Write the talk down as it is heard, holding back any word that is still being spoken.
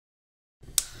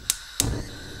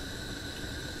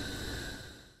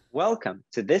Welcome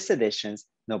to this edition's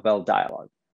Nobel Dialogue,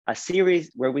 a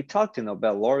series where we talk to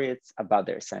Nobel laureates about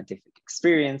their scientific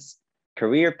experience,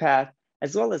 career path,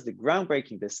 as well as the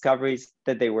groundbreaking discoveries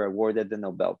that they were awarded the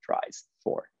Nobel Prize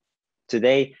for.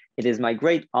 Today, it is my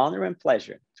great honor and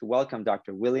pleasure to welcome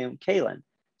Dr. William Kaelin,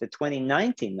 the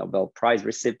 2019 Nobel Prize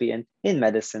recipient in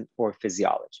medicine or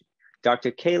physiology.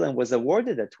 Dr. Kaelin was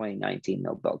awarded the 2019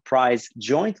 Nobel Prize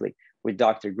jointly with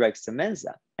Dr. Greg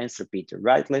Semenza and Sir Peter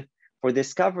Ratcliffe for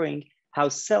discovering how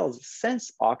cells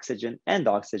sense oxygen and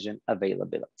oxygen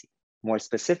availability. More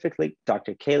specifically,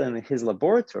 Dr. Kaelin in his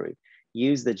laboratory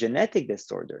used a genetic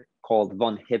disorder called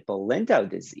von Hippel-Lindau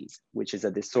disease, which is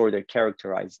a disorder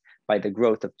characterized by the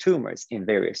growth of tumors in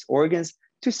various organs,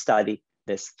 to study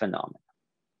this phenomenon.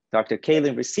 Dr.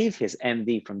 Kaelin received his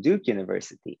MD from Duke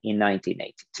University in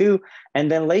 1982,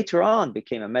 and then later on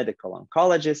became a medical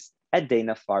oncologist at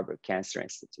Dana-Farber Cancer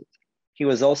Institute. He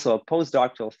was also a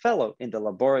postdoctoral fellow in the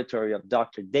laboratory of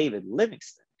Dr. David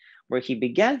Livingston, where he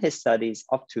began his studies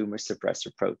of tumor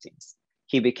suppressor proteins.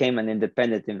 He became an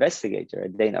independent investigator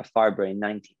at Dana-Farber in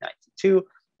 1992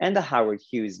 and a Howard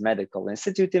Hughes Medical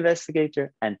Institute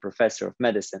investigator and professor of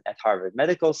medicine at Harvard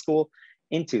Medical School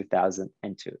in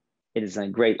 2002. It is a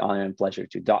great honor and pleasure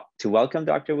to welcome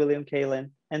Dr. William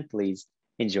Kaelin, and please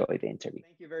enjoy the interview.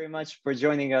 Thank you very much for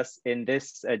joining us in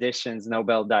this edition's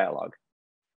Nobel Dialogue.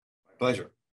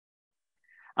 Pleasure.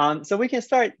 So we can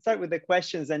start with the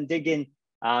questions and dig in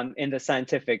the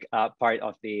scientific part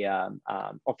of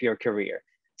your career.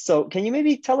 So can you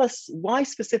maybe tell us why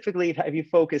specifically have you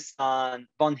focused on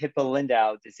von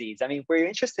Hippel-Lindau disease? I mean, were you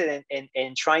interested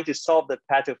in trying to solve the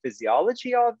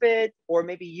pathophysiology of it, or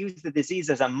maybe use the disease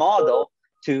as a model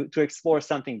to explore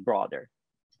something broader?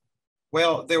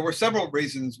 Well, there were several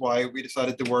reasons why we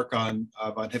decided to work on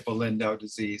von Hippel-Lindau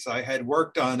disease. I had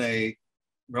worked on a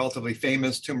relatively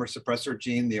famous tumor suppressor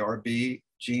gene, the RB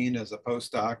gene, as a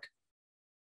postdoc.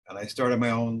 And I started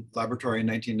my own laboratory in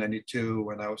 1992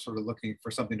 when I was sort of looking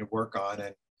for something to work on.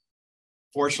 And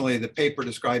fortunately, the paper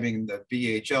describing the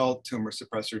VHL tumor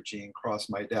suppressor gene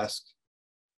crossed my desk.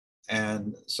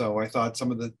 And so I thought some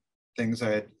of the things I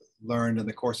had learned in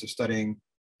the course of studying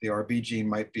the RB gene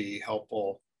might be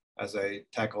helpful as I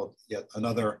tackled yet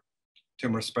another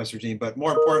tumor suppressor gene. But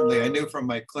more importantly, I knew from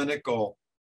my clinical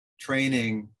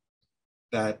training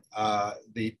that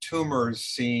the tumors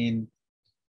seen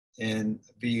in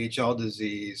VHL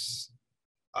disease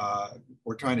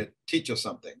were trying to teach us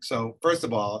something. So first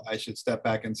of all, I should step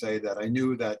back and say that I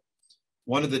knew that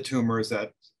one of the tumors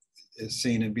that is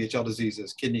seen in VHL disease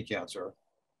is kidney cancer.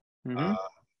 Mm-hmm.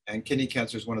 And kidney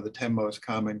cancer is one of the 10 most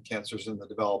common cancers in the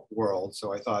developed world.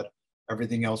 So I thought,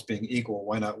 everything else being equal,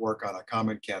 why not work on a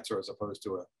common cancer as opposed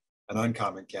to an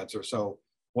uncommon cancer? So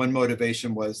one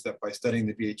motivation was that by studying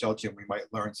the VHL gene, we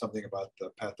might learn something about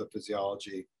the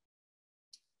pathophysiology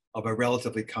of a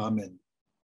relatively common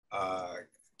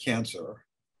cancer.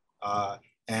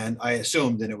 And I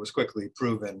assumed, and it was quickly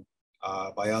proven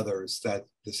by others, that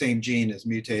the same gene is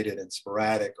mutated in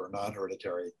sporadic or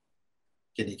non-hereditary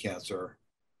kidney cancer.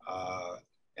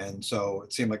 And so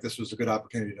it seemed like this was a good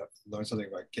opportunity to learn something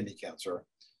about kidney cancer.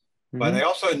 Mm-hmm. But I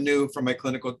also knew from my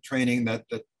clinical training that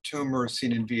the tumors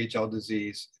seen in VHL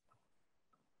disease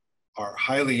are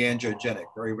highly angiogenic,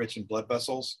 very rich in blood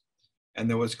vessels. And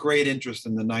there was great interest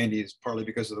in the 90s, partly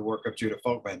because of the work of Judah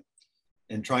Folkman,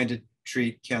 in trying to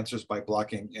treat cancers by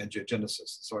blocking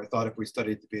angiogenesis. So I thought if we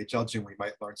studied the VHL gene, we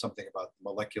might learn something about the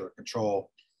molecular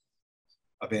control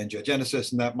of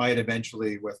angiogenesis, and that might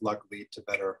eventually, with luck, lead to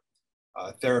better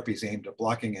therapies aimed at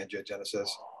blocking angiogenesis.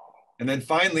 And then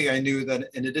finally, I knew that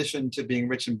in addition to being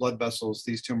rich in blood vessels,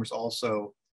 these tumors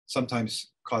also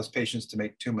sometimes cause patients to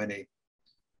make too many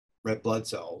red blood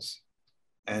cells.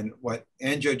 And what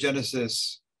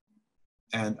angiogenesis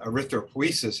and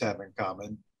erythropoiesis have in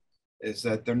common is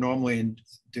that they're normally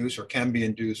induced or can be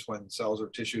induced when cells or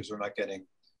tissues are not getting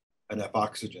enough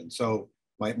oxygen. So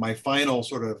my final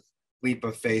sort of leap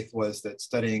of faith was that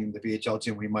studying the VHL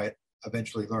gene, we might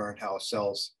eventually learn how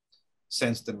cells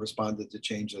sensed and responded to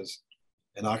changes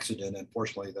in oxygen. And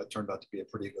fortunately, that turned out to be a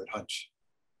pretty good hunch.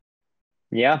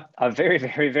 Yeah, a very,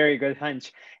 very, very good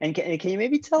hunch. And can you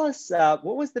maybe tell us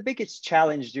what was the biggest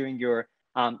challenge during your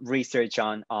research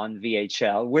on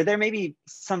VHL? Were there maybe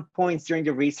some points during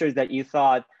the research that you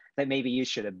thought that maybe you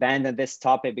should abandon this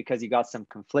topic because you got some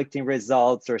conflicting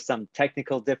results or some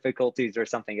technical difficulties or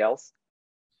something else?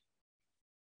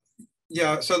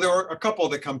 Yeah, so there were a couple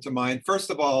that come to mind. First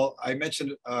of all, I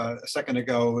mentioned a second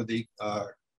ago the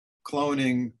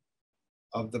cloning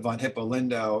of the von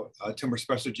Hippel-Lindau tumor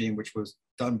suppressor gene, which was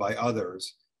done by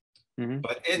others. Mm-hmm.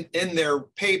 But in their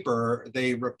paper,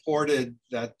 they reported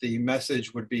that the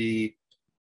message would be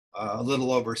a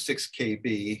little over 6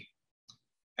 kb,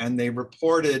 and they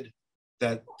reported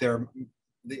that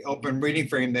the open reading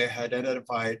frame they had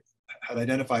identified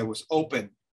was open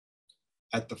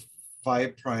at the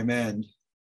 5' end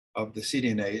of the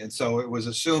cDNA, and so it was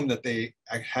assumed that they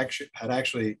had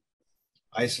actually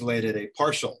isolated a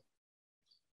partial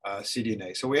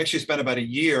cDNA. So we actually spent about a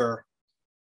year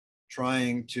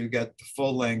trying to get the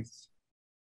full-length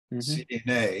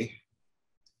cDNA,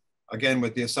 again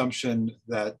with the assumption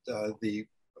that the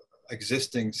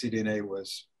existing cDNA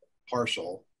was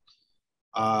partial.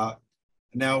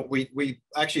 Now we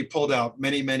actually pulled out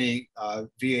many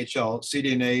VHL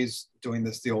cDNAs, doing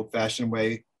this the old-fashioned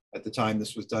way. At the time,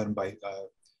 this was done by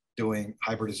doing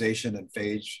hybridization and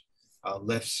phage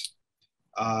lifts.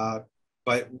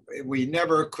 But we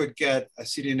never could get a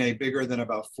cDNA bigger than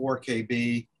about 4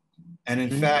 kb. And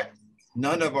in fact,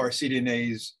 none of our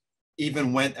cDNAs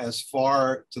even went as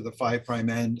far to the 5'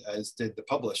 end as did the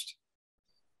published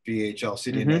VHL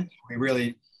cDNA. We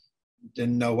really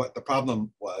didn't know what the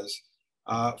problem was.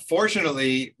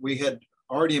 Fortunately, we had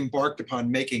already embarked upon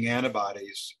making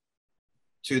antibodies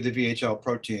to the VHL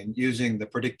protein using the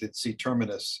predicted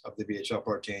C-terminus of the VHL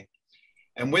protein.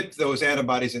 And with those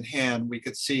antibodies in hand, we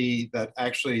could see that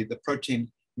actually the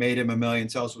protein made in mammalian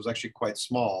cells was actually quite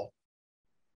small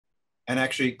and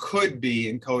actually could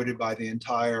be encoded by the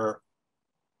entire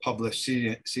published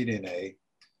cDNA.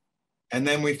 And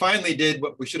then we finally did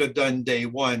what we should have done day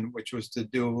one, which was to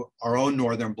do our own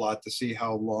northern blot to see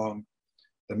how long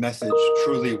the message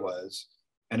truly was.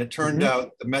 And it turned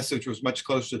out the message was much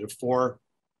closer to 4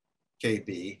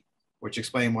 kb, which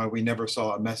explained why we never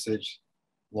saw a message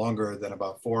longer than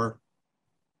about 4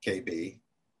 kb.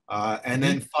 And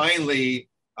then finally,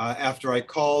 after I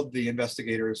called the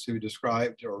investigators who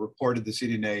described or reported the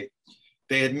cDNA,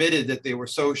 they admitted that they were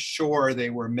so sure they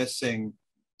were missing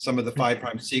some of the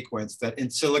 5' sequence that in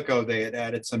silico they had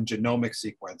added some genomic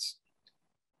sequence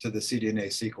to the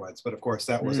cDNA sequence. But of course,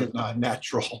 that was a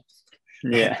non-natural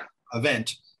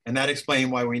event. And that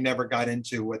explained why we never got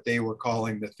into what they were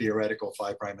calling the theoretical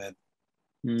 5' end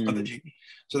of the gene.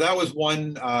 So that was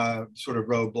one sort of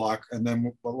roadblock. And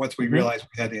then once we realized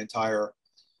we had the entire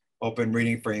open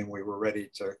reading frame, we were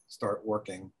ready to start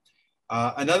working.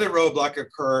 Another roadblock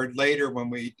occurred later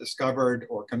when we discovered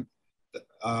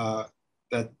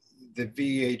that the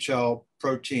VHL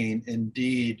protein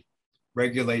indeed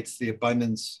regulates the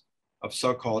abundance of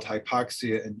so-called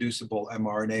hypoxia-inducible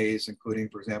mRNAs, including,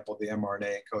 for example, the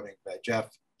mRNA encoding VEGF,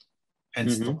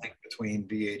 hence the link between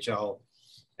VHL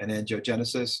and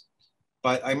angiogenesis.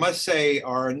 But I must say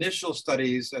our initial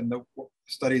studies and the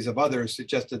studies of others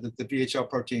suggested that the VHL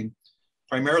protein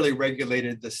primarily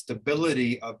regulated the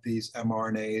stability of these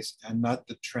mRNAs and not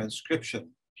the transcription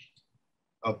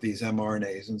of these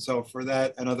mRNAs. And so for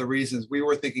that and other reasons, we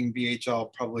were thinking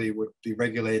VHL probably would be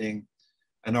regulating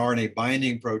an RNA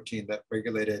binding protein that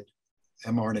regulated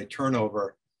mRNA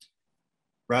turnover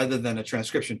rather than a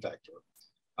transcription factor.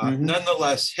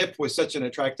 Nonetheless, HIP was such an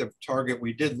attractive target.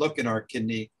 We did look in our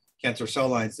kidney cancer cell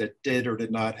lines that did or did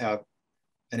not have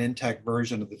an intact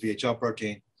version of the VHL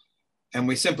protein. And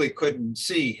we simply couldn't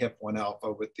see HIP-1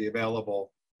 alpha with the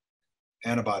available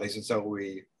antibodies. And so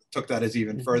we took that as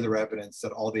even further evidence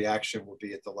that all the action would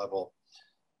be at the level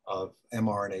of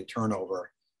mRNA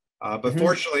turnover. But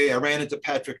fortunately, I ran into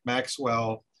Patrick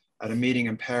Maxwell at a meeting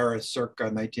in Paris circa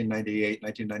 1998,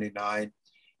 1999.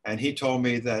 And he told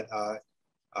me that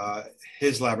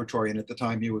his laboratory, and at the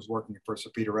time he was working for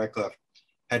Sir Peter Radcliffe,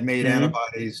 had made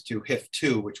antibodies to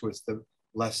HIF2, which was the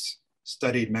less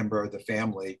studied member of the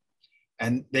family.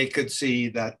 And they could see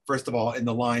that, first of all, in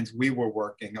the lines we were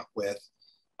working with,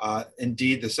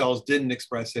 indeed, the cells didn't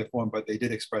express HIF1, but they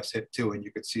did express HIF2, and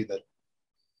you could see that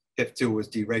HIF2 was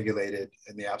deregulated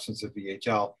in the absence of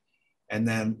VHL. And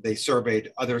then they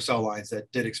surveyed other cell lines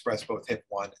that did express both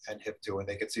HIF1 and HIF2, and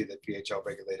they could see that VHL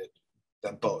regulated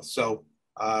them both. So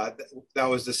that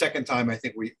was the second time I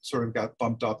think we sort of got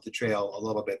bumped off the trail a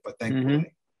little bit, but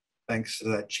thankfully, thanks to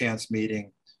that chance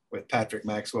meeting with Patrick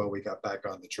Maxwell, we got back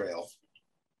on the trail.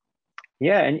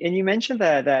 Yeah, and you mentioned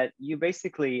that you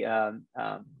basically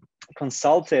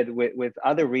consulted with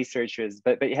other researchers,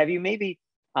 but have you maybe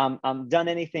done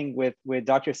anything with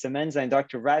Dr. Semenza and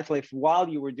Dr. Radcliffe while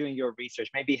you were doing your research?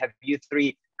 Maybe have you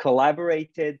three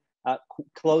collaborated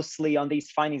closely on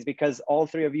these findings because all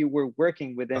three of you were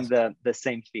working within the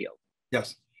same field?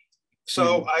 Yes.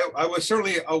 So I was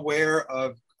certainly aware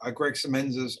of Greg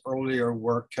Semenza's earlier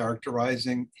work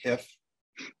characterizing HIF,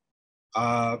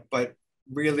 but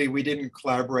really we didn't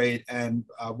collaborate. And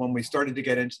when we started to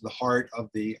get into the heart of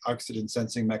the oxygen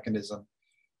sensing mechanism,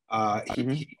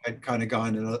 he had kind of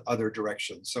gone in other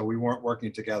directions. So we weren't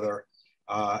working together.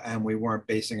 and we weren't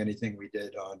basing anything we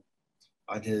did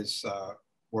on his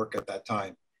work at that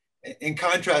time. In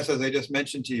contrast, as I just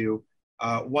mentioned to you,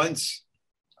 once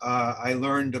I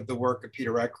learned of the work of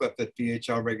Peter Radcliffe that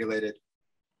VHL regulated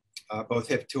both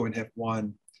HIF2 and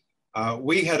HIF1,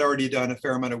 we had already done a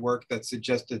fair amount of work that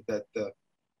suggested that the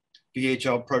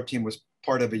VHL protein was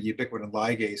part of a ubiquitin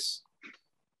ligase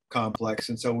complex.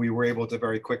 And so we were able to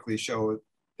very quickly show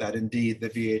that indeed the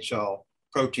VHL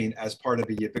protein as part of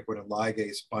a ubiquitin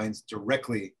ligase binds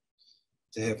directly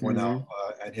to HIF1 alpha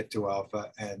and HIF2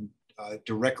 alpha and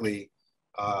directly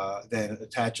then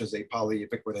attaches a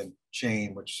polyubiquitin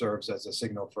chain, which serves as a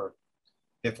signal for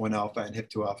HIF1 alpha and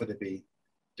HIF2 alpha to be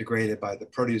degraded by the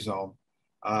proteasome.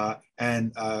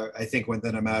 And I think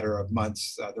within a matter of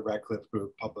months, the Radcliffe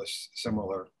group published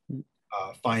similar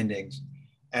findings.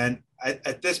 And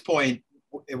at this point,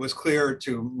 it was clear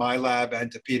to my lab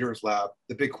and to Peter's lab,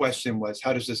 the big question was,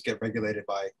 how does this get regulated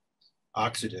by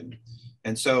oxygen?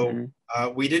 And so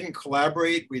we didn't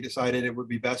collaborate. We decided it would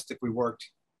be best if we worked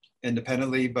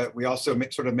independently, but we also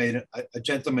sort of made a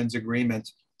gentleman's agreement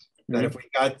that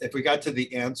if we got to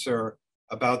the answer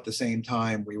about the same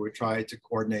time, we would try to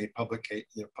coordinate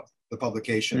the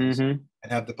publications and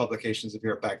have the publications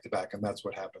appear back to back, and that's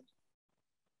what happened.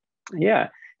 Yeah,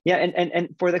 yeah,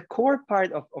 and for the core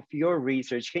part of your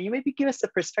research, can you maybe give us a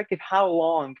perspective how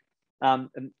long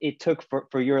it took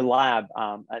for your lab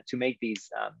to make these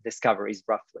discoveries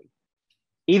roughly?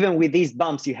 Even with these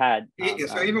bumps you had.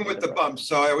 So even with the bumps,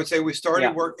 so I would say we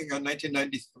started working on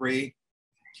 1993.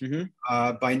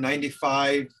 By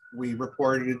 95, we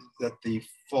reported that the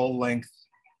full-length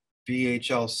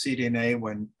VHL cDNA,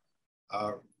 when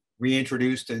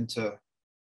reintroduced into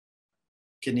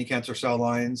kidney cancer cell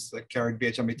lines that carried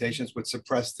VHL mutations, would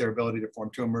suppress their ability to form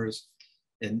tumors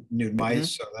in nude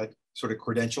mice. So that sort of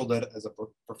credentialed it as a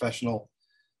professional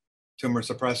tumor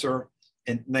suppressor.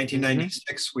 In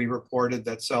 1996, we reported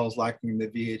that cells lacking the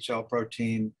VHL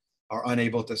protein are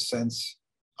unable to sense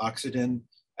oxygen,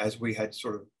 as we had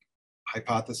sort of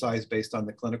hypothesized based on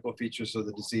the clinical features of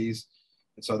the disease.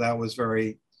 And so that was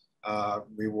very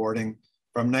rewarding.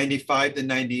 From 95 to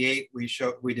 98,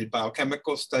 we did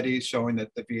biochemical studies showing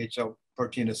that the VHL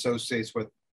protein associates with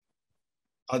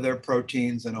other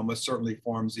proteins and almost certainly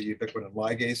forms the ubiquitin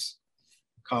ligase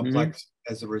complex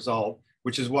as a result,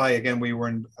 which is why, again, we were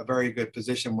in a very good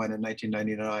position when in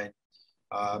 1999,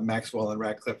 Maxwell and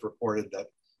Radcliffe reported that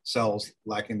cells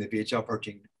lacking the VHL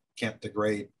protein can't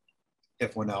degrade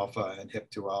HIF1 alpha and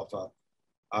HIF2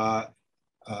 alpha.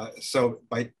 So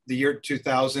by the year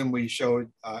 2000, we showed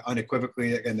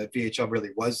unequivocally, again, that VHL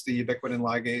really was the ubiquitin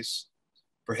ligase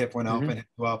for HIF1 alpha and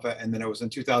HIF2 alpha. And then it was in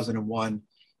 2001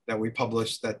 that we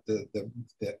published that the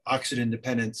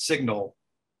oxygen-dependent signal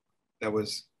that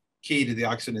was key to the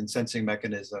oxygen sensing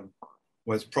mechanism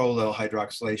was prolyl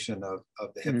hydroxylation of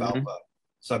the HIF alpha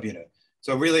subunit.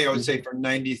 So really, I would say from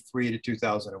 93 to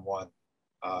 2001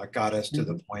 got us to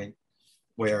the point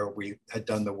where we had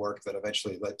done the work that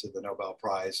eventually led to the Nobel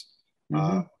Prize.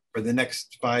 For the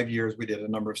next 5 years, we did a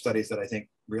number of studies that I think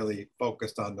really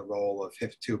focused on the role of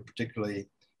HIF2, particularly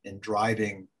in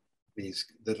driving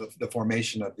the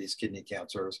formation of these kidney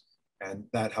cancers. And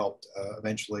that helped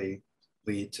eventually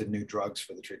lead to new drugs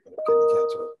for the treatment of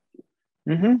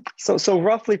kidney cancer. So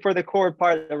roughly for the core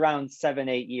part, around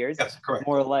 7-8 years, yes, correct,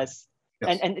 more or less.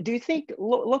 Yes. And do you think,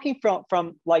 looking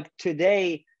from like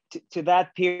today to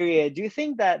that period, do you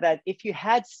think that if you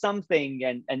had something,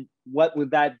 and what would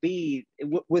that be,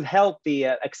 it would help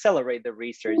accelerate the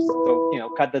research,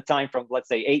 so cut the time from, let's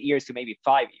say, 8 years to maybe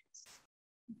 5 years?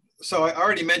 So I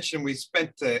already mentioned we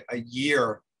spent a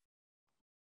year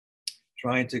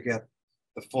trying to get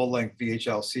the full-length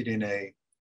VHL cDNA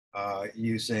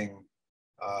using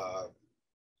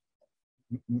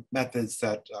methods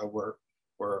that were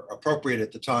appropriate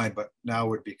at the time, but now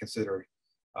would be considered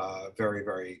very,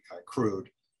 very crude.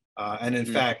 And in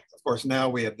fact, of course, now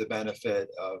we have the benefit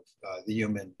of the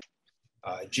human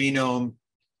genome.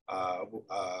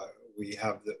 We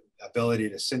have the ability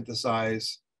to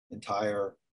synthesize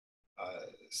entire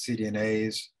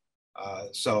cDNAs.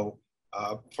 So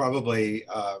probably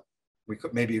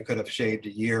maybe you could have shaved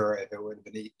a year if it would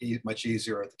have been much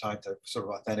easier at the time to sort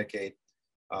of authenticate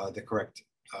the correct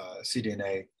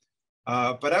cDNA.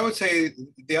 But I would say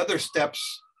the other steps,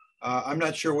 I'm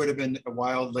not sure would have been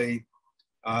wildly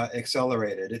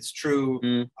accelerated. It's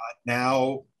true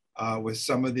now with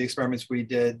some of the experiments we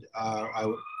did,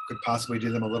 I could possibly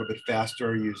do them a little bit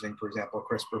faster using, for example,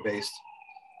 CRISPR-based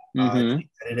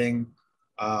editing.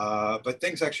 But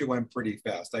things actually went pretty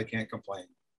fast. I can't complain.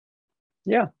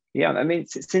 Yeah. I mean,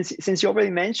 since you already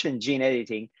mentioned gene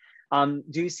editing, Do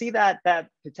you see that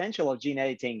potential of gene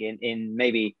editing in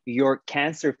maybe your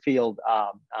cancer field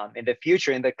in the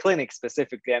future, in the clinic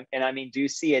specifically? And I mean, do you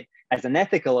see it as an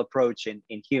ethical approach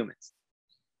in humans?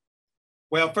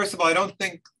 Well, first of all, I don't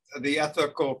think the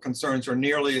ethical concerns are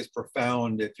nearly as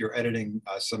profound if you're editing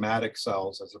somatic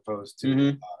cells as opposed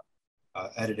to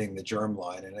editing the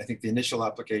germline. And I think the initial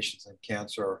applications in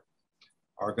cancer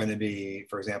are going to be,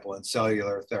 for example, in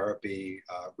cellular therapy,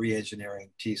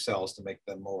 re-engineering T cells to make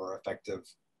them more effective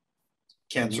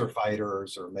cancer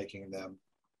fighters, or making them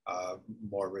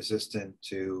more resistant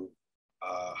to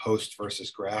host versus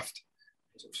graft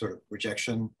sort of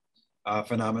rejection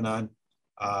phenomenon.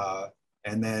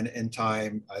 And then in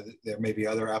time, there may be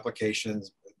other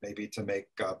applications, maybe to make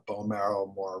bone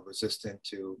marrow more resistant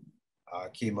to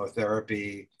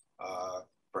chemotherapy.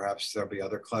 Perhaps there'll be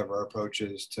other clever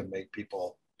approaches to make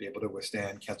people be able to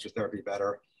withstand cancer therapy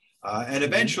better. And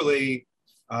eventually,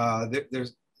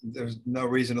 there's no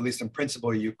reason, at least in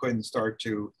principle, you couldn't start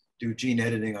to do gene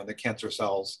editing on the cancer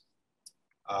cells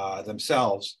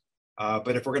themselves.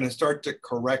 But if we're going to start to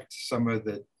correct some of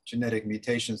the genetic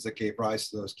mutations that gave rise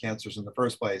to those cancers in the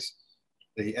first place,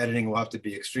 the editing will have to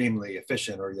be extremely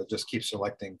efficient, or you'll just keep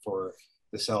selecting for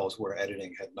the cells where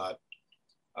editing had not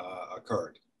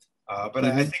occurred. But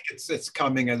I think it's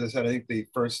coming. As I said, I think the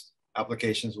first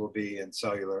applications will be in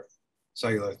cellular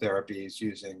therapies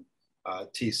using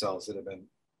T cells that have been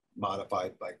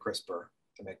modified by CRISPR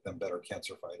to make them better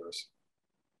cancer fighters.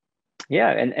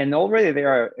 Yeah, and already there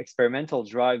are experimental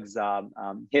drugs,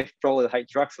 HIF-prolyl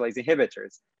hydroxylase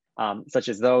inhibitors, such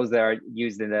as those that are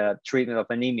used in the treatment of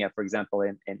anemia, for example,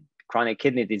 in chronic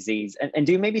kidney disease. And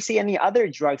do you maybe see any other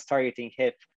drugs targeting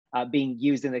HIF being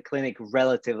used in the clinic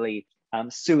relatively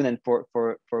soon, and for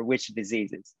which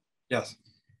diseases? Yes.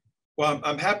 Well,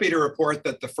 I'm happy to report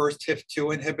that the first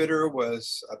HIF-2 inhibitor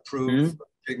was approved for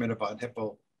treatment of von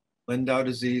Hippel-Lindau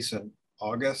disease in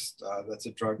August. That's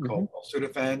a drug called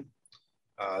belzutifan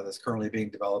that's currently being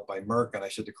developed by Merck. And I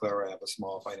should declare I have a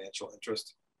small financial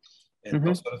interest in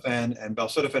belzutifan. And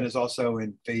belzutifan is also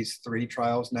in phase 3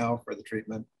 trials now for the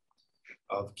treatment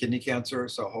of kidney cancer.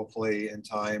 So hopefully in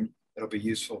time, it'll be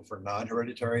useful for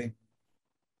non-hereditary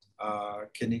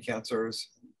kidney cancers,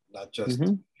 not just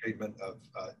treatment of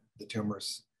the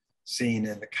tumors seen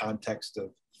in the context of,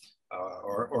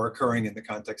 or occurring in the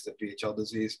context of VHL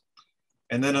disease.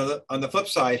 And then on the flip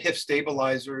side, HIF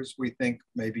stabilizers we think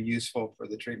may be useful for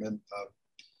the treatment of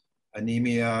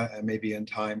anemia and maybe in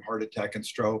time heart attack and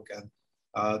stroke.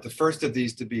 And the first of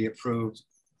these to be approved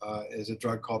is a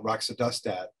drug called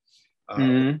roxadustat,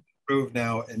 approved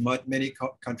now in many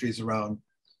countries around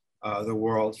the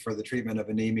world for the treatment of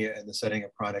anemia in the setting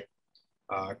of chronic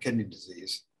kidney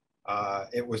disease.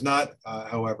 It was not,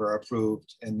 however,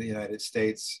 approved in the United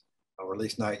States, or at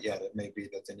least not yet. It may be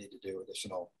that they need to do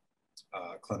additional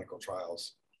clinical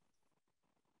trials.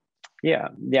 Yeah,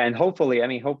 and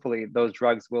hopefully those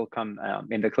drugs will come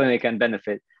in the clinic and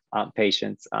benefit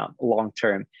patients long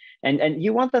term. And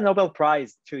you won the Nobel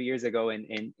Prize 2 years ago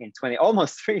in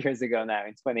almost 3 years ago now,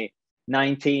 in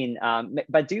 2019.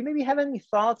 But do you maybe have any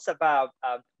thoughts about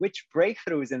which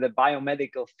breakthroughs in the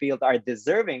biomedical field are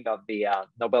deserving of the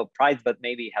Nobel Prize, but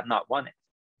maybe have not won it?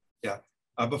 Yeah.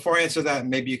 Before I answer that,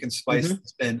 maybe you can spice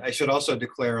this in. I should also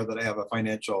declare that I have a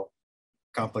financial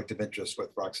conflict of interest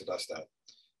with roxadustat.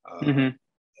 And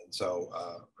so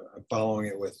I'm following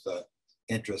it with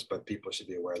interest, but people should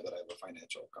be aware that I have a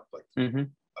financial conflict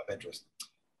of interest.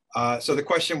 So the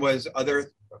question was,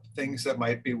 other things that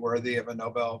might be worthy of a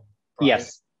Nobel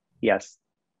Prize? Yes.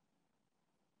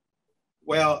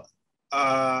 Well,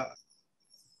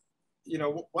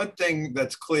 one thing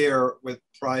that's clear with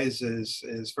prizes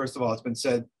is, first of all, it's been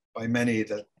said by many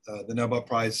that the Nobel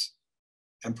Prize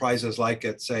and prizes like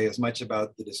it say as much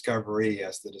about the discovery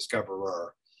as the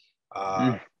discoverer,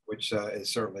 which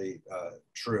is certainly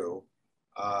true.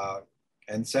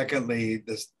 And secondly,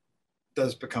 this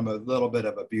does become a little bit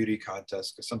of a beauty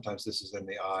contest, because sometimes this is in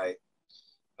the eye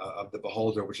of the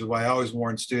beholder, which is why I always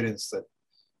warn students that,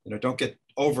 don't get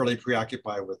overly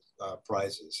preoccupied with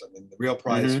prizes. I mean, the real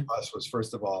prize for us was,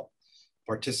 first of all,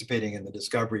 participating in the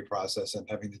discovery process and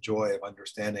having the joy of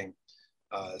understanding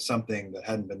something that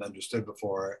hadn't been understood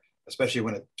before, especially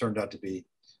when it turned out to be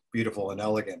beautiful and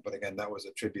elegant. But again, that was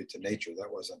a tribute to nature. That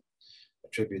wasn't a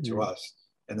tribute to us.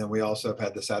 And then we also have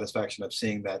had the satisfaction of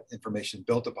seeing that information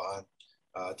built upon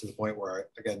to the point where,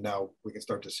 again, now we can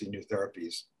start to see new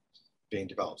therapies being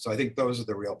developed. So I think those are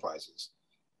the real prizes.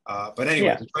 But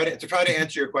anyway, to try to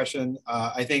answer your question,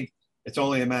 I think it's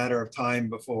only a matter of time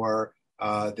before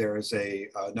there is a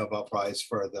Nobel Prize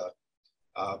for the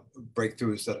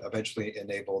breakthroughs that eventually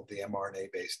enabled the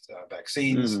mRNA-based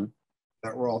vaccines.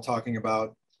 that we're all talking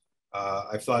about.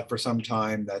 I've thought for some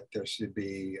time that there should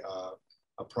be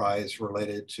a prize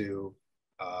related to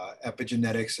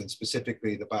epigenetics, and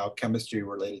specifically the biochemistry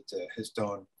related to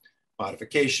histone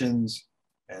modifications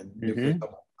and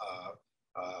nucleosome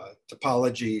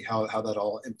topology, how that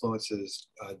all influences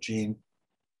gene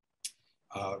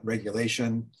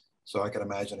regulation. So I can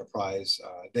imagine a prize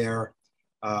there.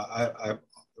 I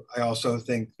also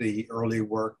think the early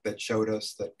work that showed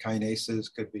us that kinases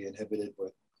could be inhibited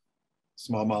with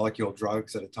small molecule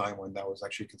drugs at a time when that was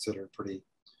actually considered pretty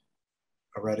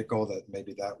heretical, that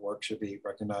maybe that work should be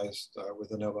recognized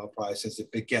with a Nobel Prize, since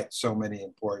it begets so many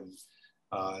important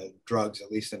drugs,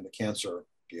 at least in the cancer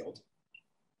field.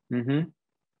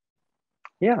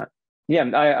 Yeah, yeah,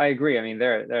 I agree. I mean,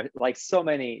 there are like so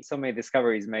many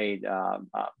discoveries made,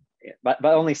 but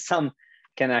only some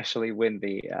can actually win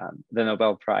the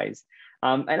Nobel Prize.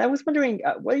 And I was wondering,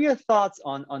 what are your thoughts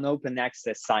on open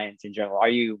access science in general? Are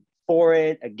you for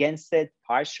it, against it,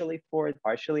 partially for it,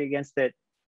 partially against it?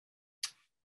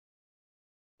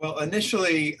 Well,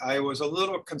 initially, I was a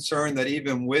little concerned that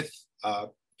even with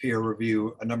peer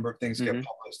review, a number of things get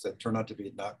published that turn out to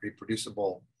be not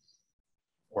reproducible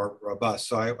or robust.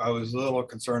 So I was a little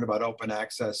concerned about open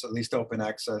access, at least open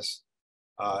access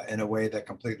in a way that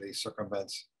completely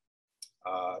circumvents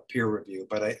peer review.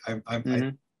 But I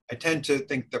tend to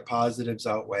think the positives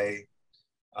outweigh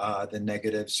the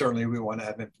negatives. Certainly, we want to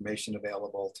have information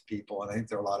available to people, and I think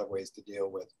there are a lot of ways to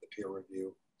deal with the peer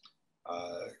review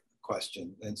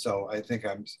question. And so I think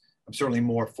I'm certainly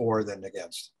more for than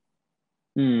against.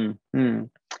 And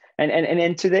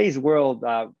in today's world,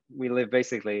 we live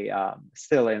basically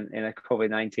still in a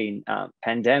COVID-19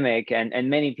 pandemic, and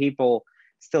many people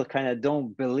still kind of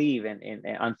don't believe in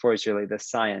unfortunately the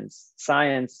science.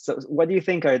 So what do you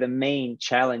think are the main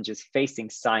challenges facing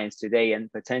science today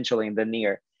and potentially in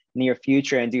the near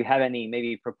future? And do you have any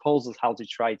maybe proposals how to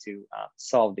try to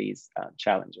solve these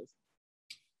challenges?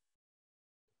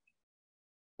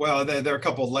 Well, there are a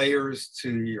couple layers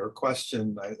to your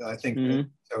question. I think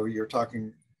so. You're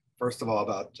talking first of all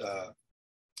about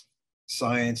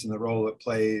science and the role it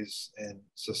plays in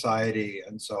society,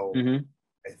 and so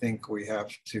I think we have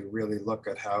to really look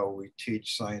at how we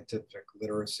teach scientific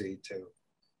literacy to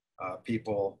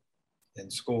people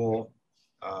in school.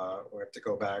 We have to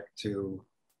go back to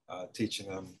teaching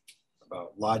them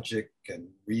about logic and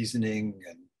reasoning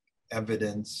and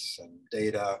evidence and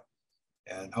data.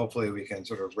 And hopefully we can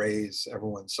sort of raise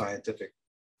everyone's scientific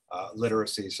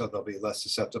literacy so they'll be less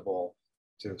susceptible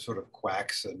to sort of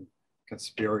quacks and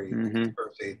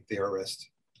conspiracy theorists,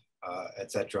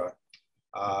 et cetera.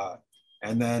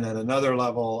 And then at another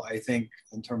level, I think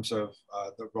in terms of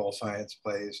the role science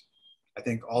plays, I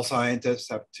think all scientists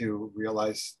have to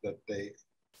realize that it's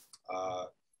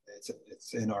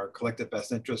in our collective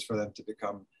best interest for them to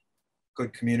become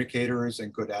good communicators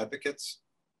and good advocates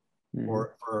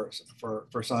for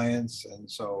science. And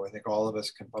so I think all of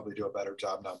us can probably do a better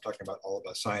job. Now I'm talking about all of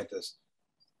us scientists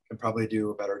can probably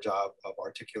do a better job of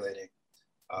articulating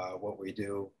what we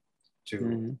do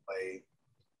to play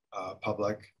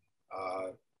public.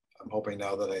 I'm hoping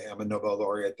now that I am a Nobel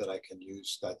laureate that I can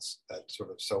use that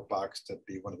sort of soapbox to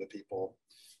be one of the people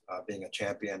being a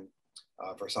champion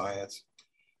for science.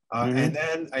 And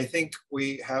then I think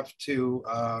we have to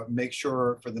make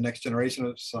sure for the next generation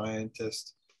of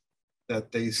scientists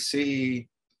that they see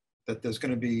that there's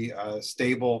going to be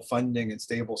stable funding and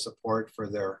stable support for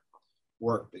their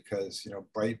work, because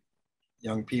bright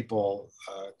young people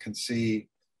can see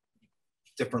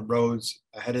different roads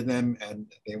ahead of them,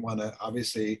 and they want to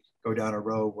obviously go down a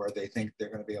road where they think they're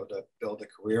going to be able to build a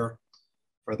career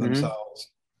for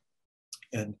themselves,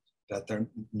 and that they're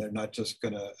not just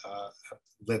going to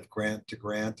live grant to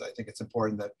grant. I think it's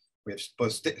important that we have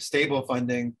both stable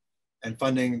funding and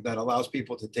funding that allows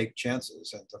people to take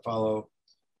chances and to follow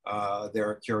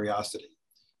their curiosity.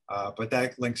 But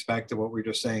that links back to what we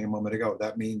were just saying a moment ago.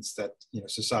 That means that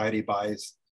society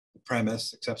buys the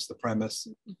premise, accepts the premise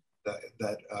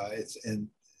that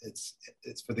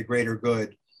it's for the greater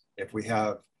good if we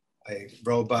have a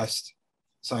robust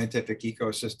scientific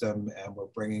ecosystem and we're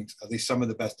bringing at least some of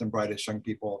the best and brightest young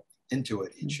people into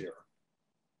it each year.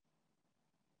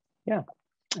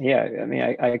 Yeah, I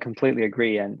mean, I completely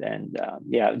agree, and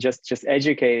yeah, just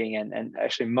educating and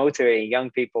actually motivating young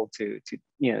people to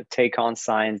take on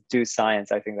science, do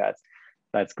science. I think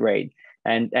that's great.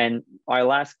 And our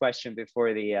last question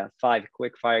before the 5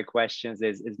 quick fire questions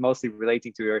is mostly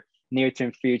relating to your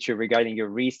near-term future regarding your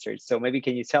research. So maybe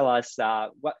can you tell us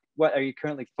what are you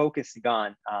currently focusing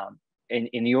on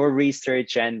in your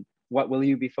research, and what will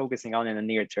you be focusing on in the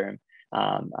near term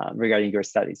regarding your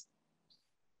studies?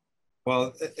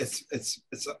 Well, it's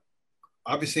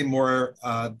obviously more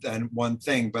than one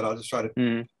thing, but I'll just try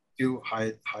to do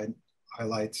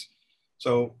highlights.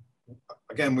 So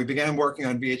again, we began working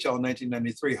on VHL in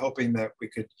 1993, hoping that we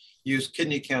could use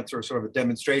kidney cancer as sort of a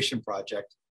demonstration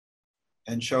project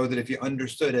and show that if you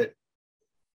understood it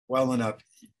well enough,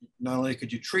 not only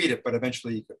could you treat it, but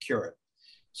eventually you could cure it.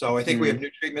 So I think we have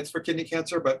new treatments for kidney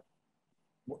cancer, but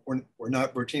we're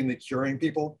not routinely curing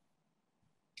people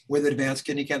with advanced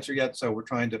kidney cancer yet. So we're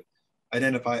trying to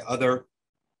identify other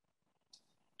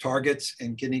targets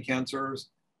in kidney cancers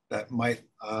that might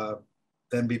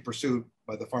then be pursued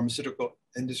by the pharmaceutical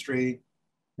industry.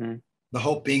 The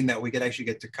hope being that we could actually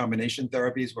get to combination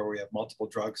therapies where we have multiple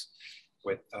drugs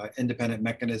with independent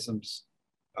mechanisms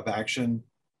of action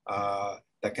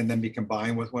that can then be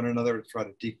combined with one another to try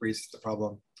to decrease the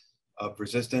problem of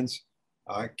resistance.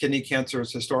 Kidney cancer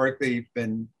has historically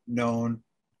been known,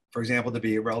 for example, to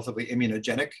be a relatively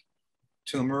immunogenic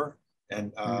tumor.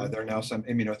 And there are now some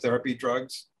immunotherapy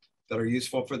drugs that are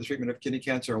useful for the treatment of kidney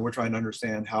cancer. And we're trying to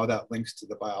understand how that links to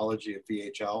the biology of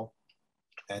VHL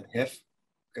and HIF.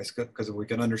 Because if we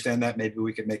can understand that, maybe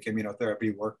we can make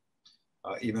immunotherapy work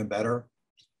even better.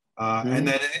 And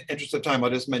then in the interest of time,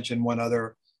 I'll just mention one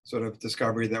other sort of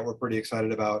discovery that we're pretty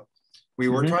excited about. We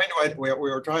were trying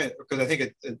to, because I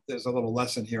think there's a little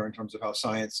lesson here in terms of how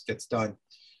science gets done.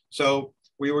 So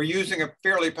we were using a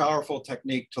fairly powerful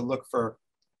technique to look for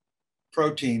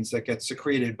proteins that get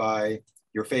secreted by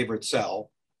your favorite cell.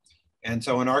 And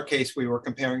so in our case, we were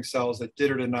comparing cells that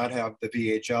did or did not have the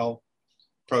VHL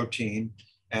protein.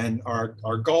 And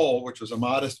our goal, which was a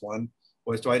modest one,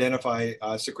 was to identify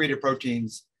secreted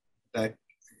proteins that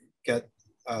get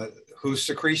whose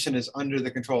secretion is under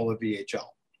the control of VHL.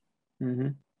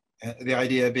 And the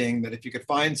idea being that if you could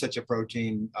find such a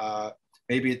protein,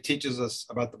 maybe it teaches us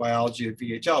about the biology of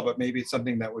VHL, but maybe it's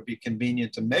something that would be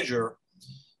convenient to measure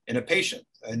in a patient.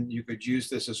 And you could use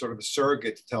this as sort of a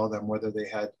surrogate to tell them whether they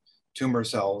had tumor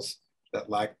cells that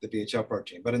lacked the VHL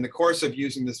protein. But in the course of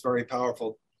using this very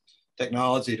powerful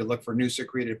technology to look for new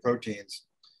secreted proteins,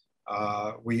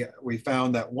 we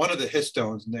found that one of the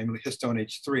histones, namely histone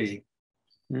H3,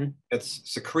 gets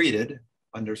secreted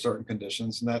under certain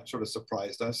conditions, and that sort of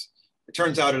surprised us. It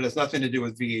turns out it has nothing to do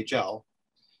with VHL.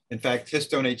 In fact,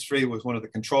 histone H3 was one of the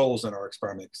controls in our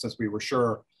experiment, since we were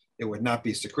sure it would not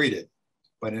be secreted.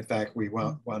 But in fact, we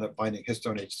wound up finding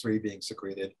histone H3 being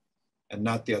secreted and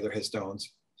not the other histones.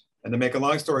 And to make a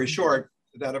long story short,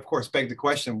 that of course begged the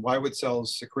question, why would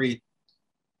cells secrete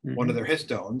one of their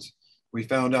histones? We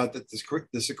found out that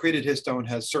the secreted histone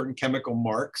has certain chemical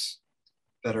marks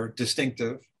that are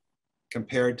distinctive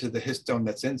compared to the histone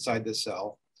that's inside the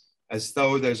cell, as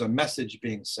though there's a message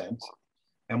being sent.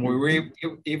 And we were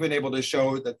even able to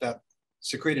show that that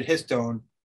secreted histone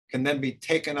can then be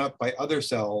taken up by other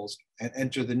cells and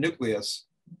enter the nucleus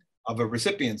of a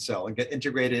recipient cell and get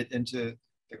integrated into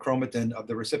the chromatin of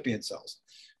the recipient cells.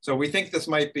 So we think this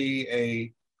might be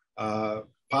a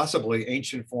possibly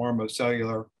ancient form of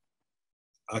cellular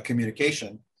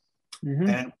communication.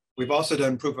 And we've also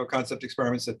done proof of concept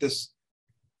experiments that this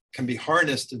can be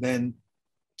harnessed to then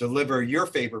deliver your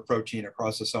favorite protein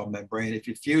across the cell membrane if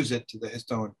you fuse it to the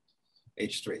histone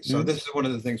H3. So this is one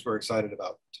of the things we're excited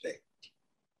about today.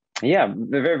 Yeah,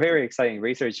 very, very exciting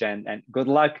research, and good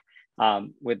luck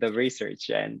with the research.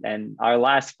 And our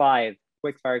last 5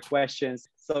 quick fire questions.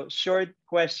 So short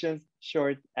questions,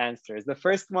 short answers. The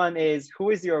first one is, who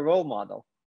is your role model,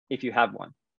 if you have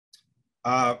one?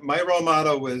 My role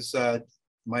model was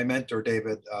my mentor,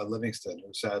 David Livingston,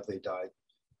 who sadly died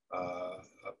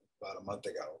about a month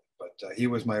ago, but he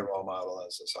was my role model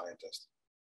as a scientist.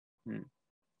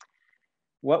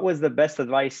 What was the best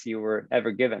advice you were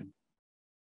ever given?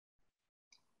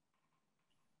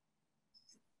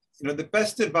 You know, the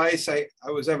best advice I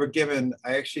was ever given,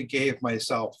 I actually gave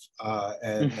myself,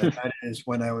 and that is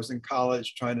when I was in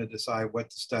college trying to decide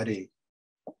what to study.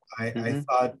 I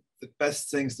thought the best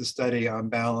things to study on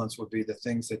balance would be the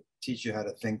things that teach you how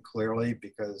to think clearly,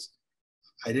 because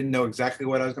I didn't know exactly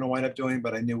what I was going to wind up doing,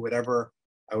 but I knew whatever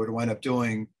I would wind up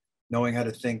doing, knowing how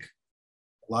to think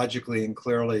logically and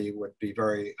clearly would be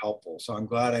very helpful. So I'm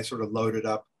glad I sort of loaded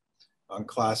up on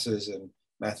classes in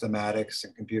mathematics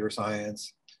and computer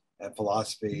science and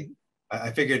philosophy.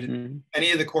 I figured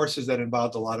any of the courses that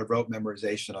involved a lot of rote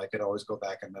memorization, I could always go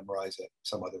back and memorize it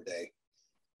some other day.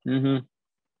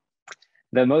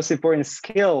 The most important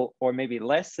skill or maybe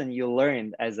lesson you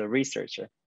learned as a researcher?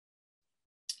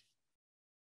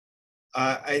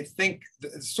 I think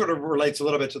it sort of relates a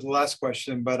little bit to the last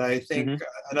question, but I think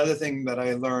another thing that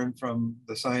I learned from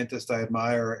the scientists I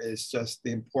admire is just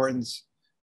the importance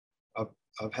of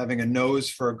having a nose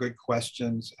for good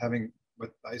questions, having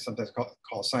what I sometimes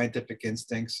call scientific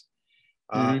instincts.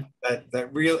 That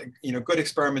really, good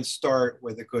experiments start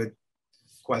with a good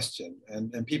question,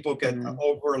 and people get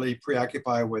overly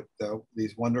preoccupied with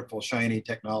these wonderful shiny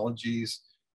technologies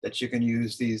that you can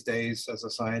use these days as a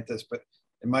scientist. But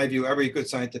in my view, every good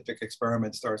scientific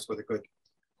experiment starts with a good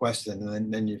question,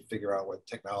 and then you figure out what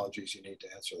technologies you need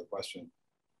to answer the question.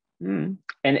 And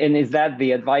is that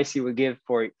the advice you would give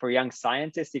for young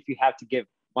scientists, if you have to give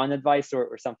one advice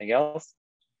or something else?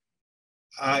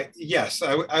 Yes,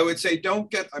 I would say don't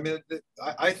get,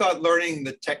 I thought learning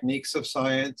the techniques of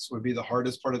science would be the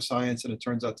hardest part of science, and it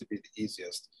turns out to be the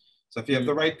easiest. So if you have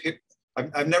the right people,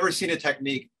 I've never seen a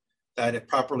technique that it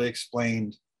properly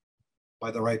explained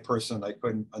by the right person. I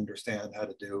couldn't understand how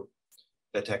to do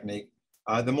the technique.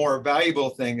 The more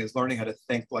valuable thing is learning how to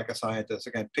think like a scientist.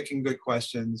 Again, picking good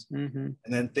questions and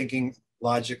then thinking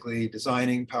logically,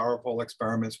 designing powerful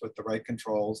experiments with the right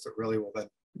controls that really will then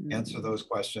answer those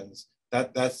questions.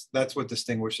 That's what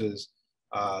distinguishes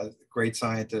great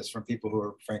scientists from people who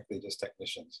are frankly just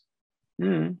technicians.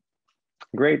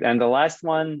 Great. And the last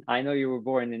one, I know you were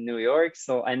born in New York,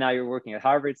 so I know you're working at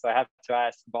Harvard, so I have to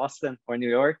ask, Boston or New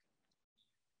York?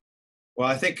 Well,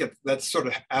 I think that's sort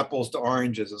of apples to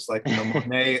oranges. It's like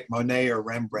Monet or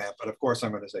Rembrandt, but of course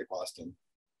I'm going to say Boston.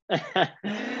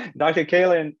 Dr.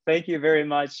 Kaelin, thank you very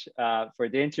much for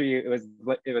the interview.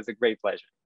 It was a great pleasure.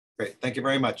 Great. Thank you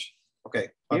very much. Okay.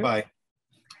 Bye-bye.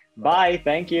 Bye.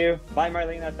 Thank you. Bye,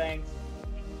 Marlena. Thanks.